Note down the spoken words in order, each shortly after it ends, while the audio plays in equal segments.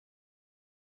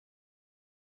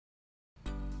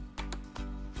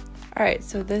Alright,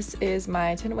 so this is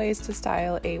my 10 ways to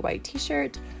style a white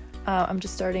t-shirt. I'm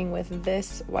just starting with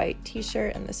this white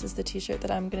t-shirt, and this is the t-shirt that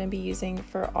I'm going to be using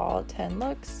for all 10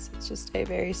 looks. It's just a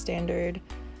very standard,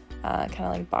 kind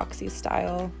of like boxy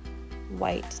style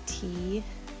white tee.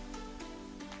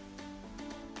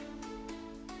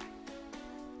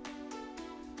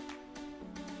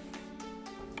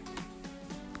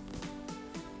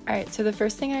 Alright, so the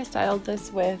first thing I styled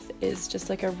this with is just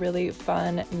like a really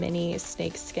fun mini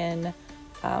snakeskin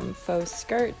faux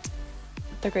skirt.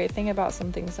 The great thing about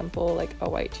something simple like a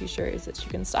white t-shirt is that you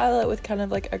can style it with kind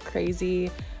of like a crazy,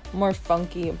 more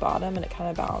funky bottom, and it kind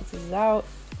of balances it out.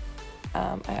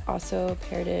 I also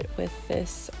paired it with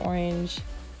this orange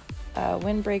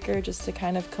windbreaker just to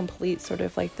kind of complete sort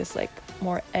of like this like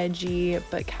more edgy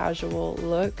but casual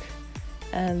look.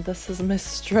 And this is me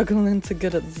struggling to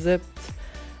get it zipped.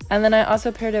 And then I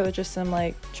also paired it with just some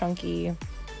like chunky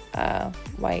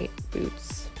white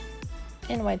boots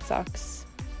and white socks.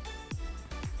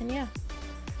 And yeah.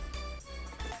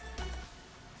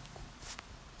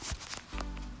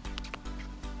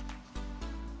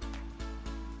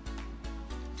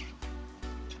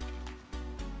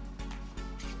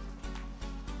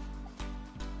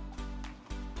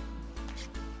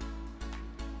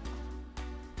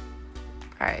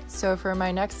 Alright, so for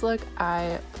my next look,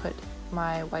 I put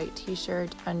my white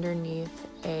t-shirt underneath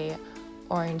a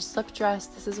orange slip dress.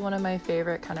 This is one of my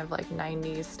favorite kind of like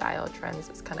 90s style trends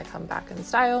that's kind of come back in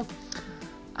style.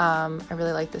 I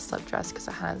really like this slip dress because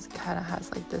it kind of has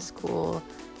like this cool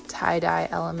tie-dye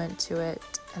element to it.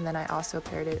 And then I also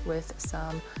paired it with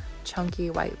some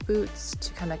chunky white boots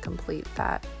to kind of complete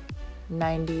that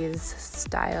 90s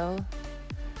style.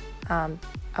 A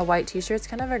white t-shirt is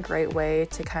kind of a great way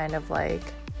to kind of like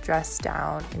dress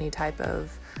down any type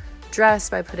of dress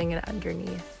by putting it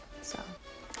underneath. So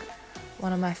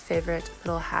one of my favorite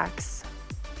little hacks.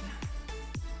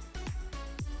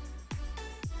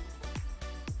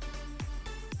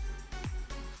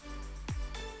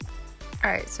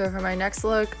 Alright, so for my next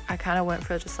look, I kind of went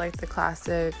for just like the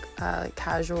classic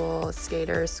casual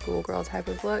skater schoolgirl type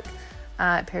of look.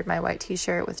 I paired my white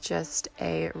t-shirt with just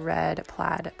a red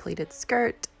plaid pleated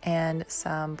skirt and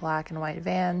some black and white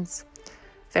Vans.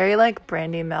 Very like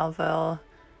Brandy Melville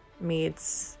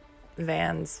meets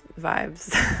Vans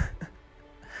vibes.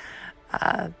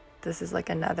 This is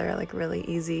like another like really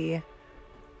easy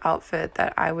outfit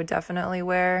that I would definitely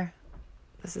wear.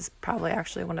 This is probably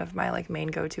actually one of my like main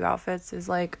go-to outfits, is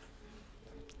like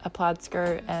a plaid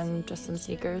skirt and just some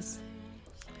sneakers.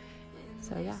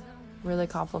 So yeah, really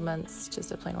complements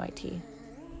just a plain white tee.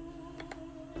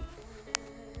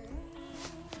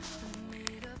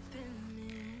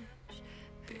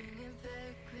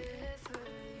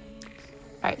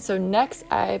 Alright, so next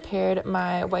I paired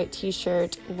my white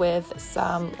t-shirt with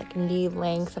some like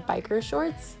knee-length biker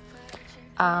shorts,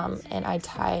 and I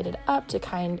tied it up to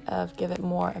kind of give it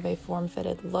more of a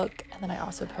form-fitted look. And then I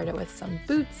also paired it with some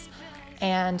boots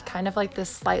and kind of like this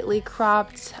slightly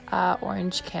cropped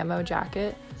orange camo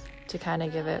jacket to kind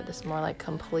of give it this more like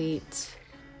complete,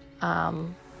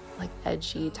 like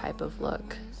edgy type of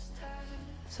look.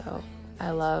 So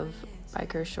I love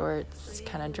biker shorts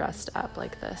kind of dressed up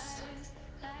like this.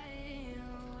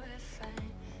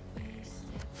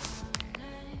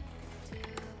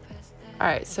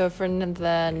 Alright, so for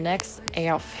the next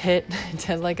outfit, I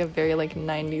did like a very like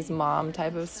 90s mom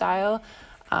type of style.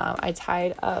 I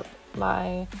tied up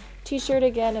my t-shirt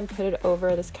again and put it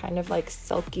over this kind of like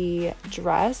silky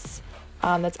dress.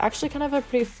 That's actually kind of a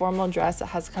pretty formal dress. It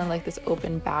has kind of like this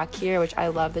open back here, which I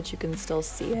love that you can still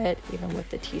see it even with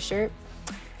the t-shirt.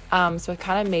 So it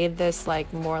kind of made this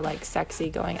like more like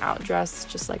sexy going out dress,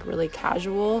 just like really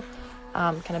casual.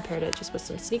 Kind of paired it just with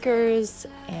some sneakers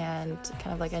and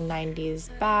kind of like a 90s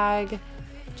bag,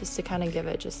 just to kind of give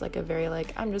it just like a very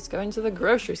like I'm just going to the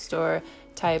grocery store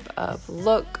type of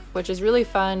look, which is really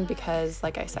fun because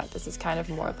like I said, this is kind of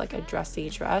more of like a dressy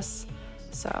dress.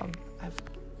 So I've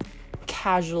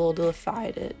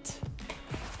casual-ified it,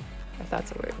 if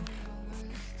that's a word.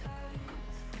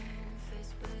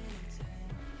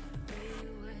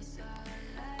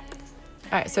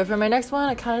 Alright, so for my next one,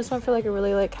 I kind of just went for like a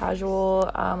really like casual,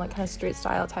 like kind of street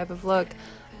style type of look.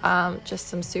 Just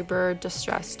some super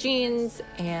distressed jeans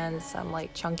and some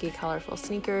like chunky colorful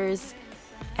sneakers,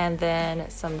 and then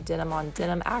some denim on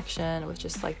denim action with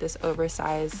just like this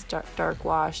oversized dark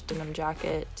wash denim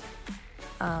jacket.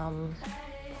 I don't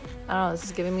know, this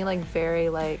is giving me like very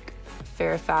like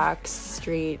Fairfax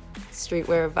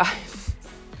streetwear vibes.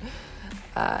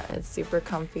 It's super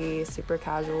comfy, super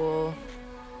casual.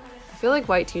 I feel like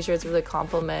white t-shirts really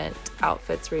complement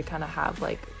outfits where you kind of have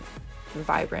like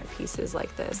vibrant pieces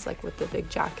like this, like with the big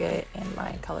jacket and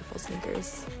my colorful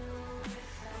sneakers.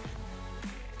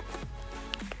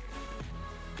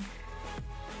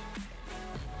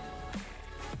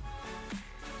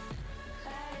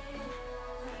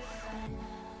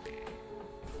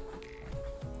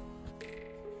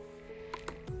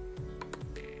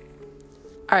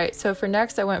 All right, so for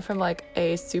next, I went from like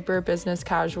a super business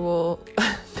casual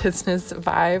business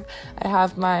vibe. I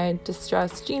have my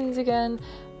distressed jeans again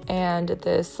and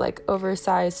this like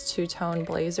oversized two-tone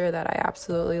blazer that I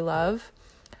absolutely love.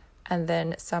 And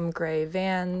then some gray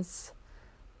Vans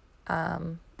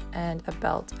and a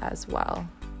belt as well.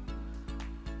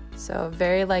 So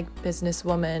very like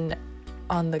businesswoman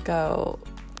on the go,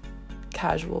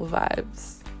 casual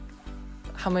vibes.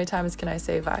 How many times can I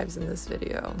say vibes in this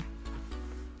video?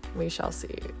 We shall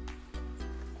see.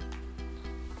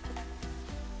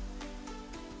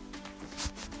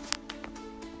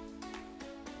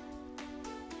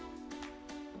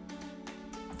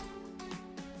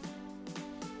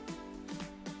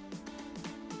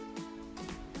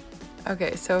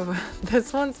 Okay, so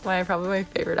this one's probably my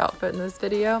favorite outfit in this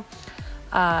video.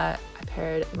 I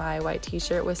paired my white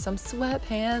t-shirt with some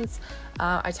sweatpants.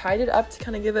 I tied it up to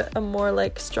kind of give it a more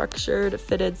like structured,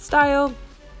 fitted style.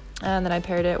 And then I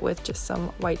paired it with just some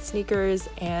white sneakers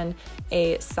and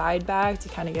a side bag to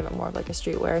kind of give it more of like a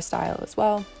streetwear style as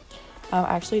well. I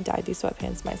actually dyed these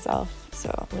sweatpants myself,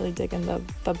 so I'm really digging the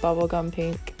bubblegum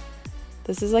pink.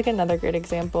 This is like another great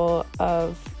example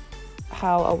of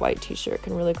how a white t-shirt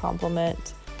can really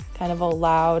complement kind of a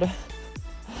loud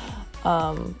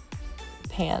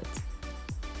pant.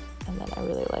 And then I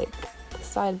really like the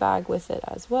side bag with it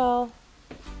as well.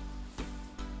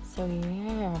 So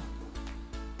yeah.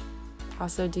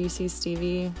 Also, do you see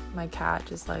Stevie, my cat,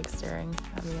 just like staring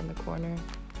at me in the corner?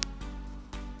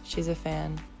 She's a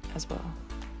fan as well.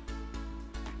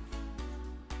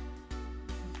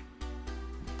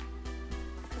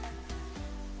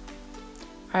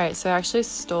 All right, so I actually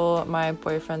stole my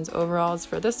boyfriend's overalls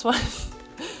for this one.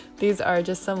 These are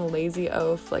just some Lazy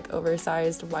Oaf, like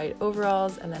oversized white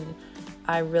overalls. And then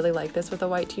I really like this with a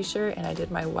white t-shirt, and I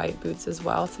did my white boots as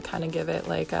well to kind of give it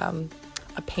like a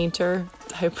painter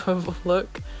type of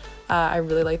look. I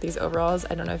really like these overalls.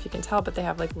 I don't know if you can tell, but they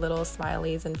have like little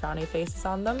smileys and frowny faces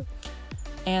on them.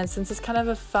 And since it's kind of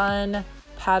a fun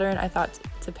pattern, I thought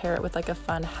to pair it with like a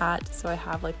fun hat. So I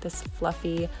have like this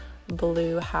fluffy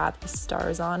blue hat with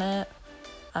stars on it.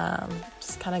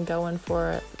 Just kind of going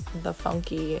for the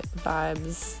funky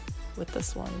vibes with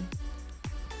this one.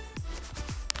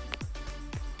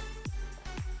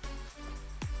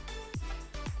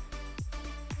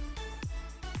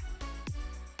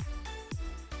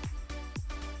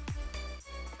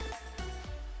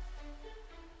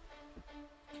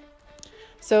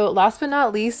 So last but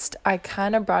not least, I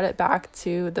kind of brought it back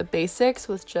to the basics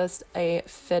with just a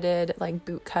fitted like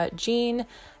boot cut jean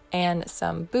and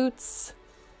some boots.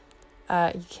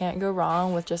 You can't go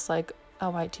wrong with just like a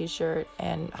white t-shirt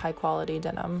and high quality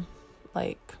denim.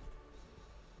 Like,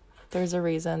 there's a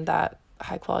reason that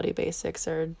high quality basics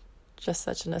are just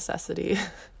such a necessity.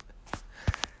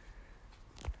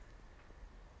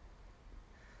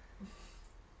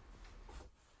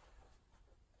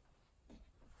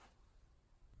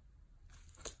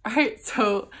 Alright,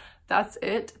 so that's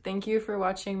it. Thank you for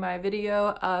watching my video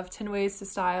of 10 ways to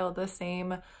style the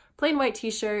same plain white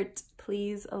t-shirt.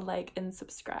 Please like and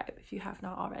subscribe if you have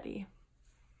not already.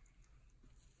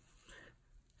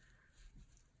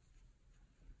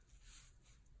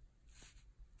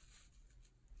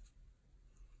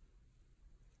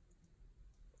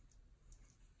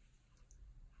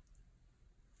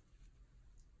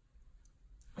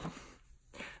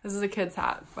 This is a kid's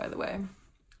hat, by the way.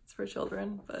 It's for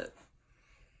children, but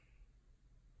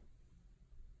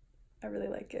I really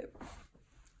like it.